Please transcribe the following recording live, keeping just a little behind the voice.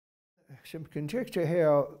some conjecture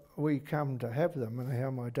how we come to have them and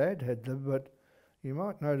how my dad had them, but you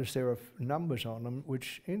might notice there are numbers on them,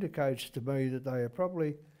 which indicates to me that they are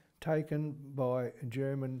probably taken by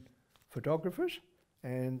German photographers,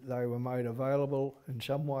 and they were made available in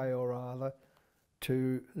some way or other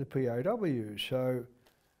to the POWs. So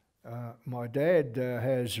my dad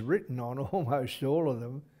has written on almost all of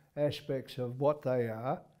them aspects of what they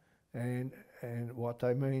are and what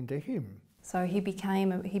they mean to him. So he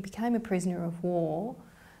became a prisoner of war,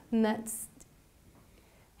 and that's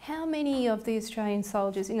how many of the Australian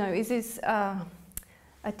soldiers, you know, is this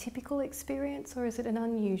a typical experience or is it an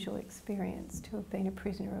unusual experience to have been a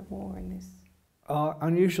prisoner of war in this?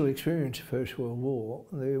 Unusual experience, First World War.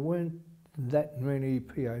 There weren't that many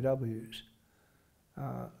POWs.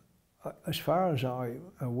 As far as I'm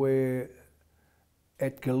aware,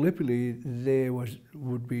 at Gallipoli there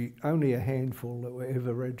would be only a handful that were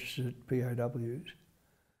ever registered POWs.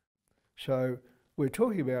 So we're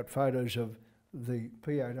talking about photos of the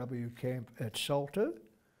POW camp at Soltau,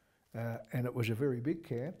 and it was a very big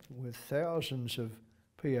camp with thousands of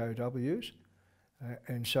POWs,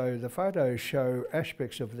 and so the photos show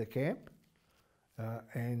aspects of the camp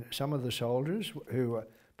and some of the soldiers who were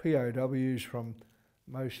POWs from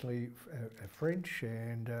mostly French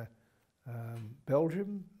and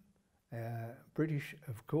Belgium, British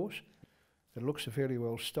of course. It looks a fairly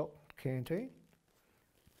well stocked canteen.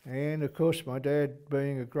 And of course my dad,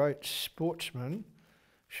 being a great sportsman,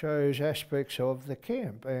 shows aspects of the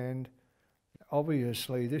camp, and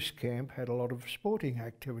obviously this camp had a lot of sporting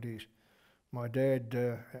activities. My dad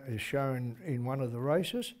is shown in one of the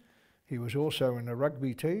races. He was also in a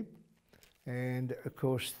rugby team, and of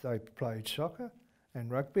course they played soccer and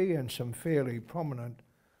rugby, and some fairly prominent,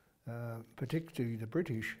 particularly the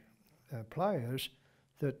British players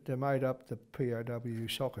that made up the POW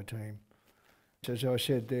soccer team. As I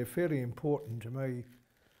said, they're fairly important to me,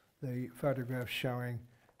 the photographs showing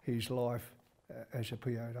his life as a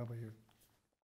POW.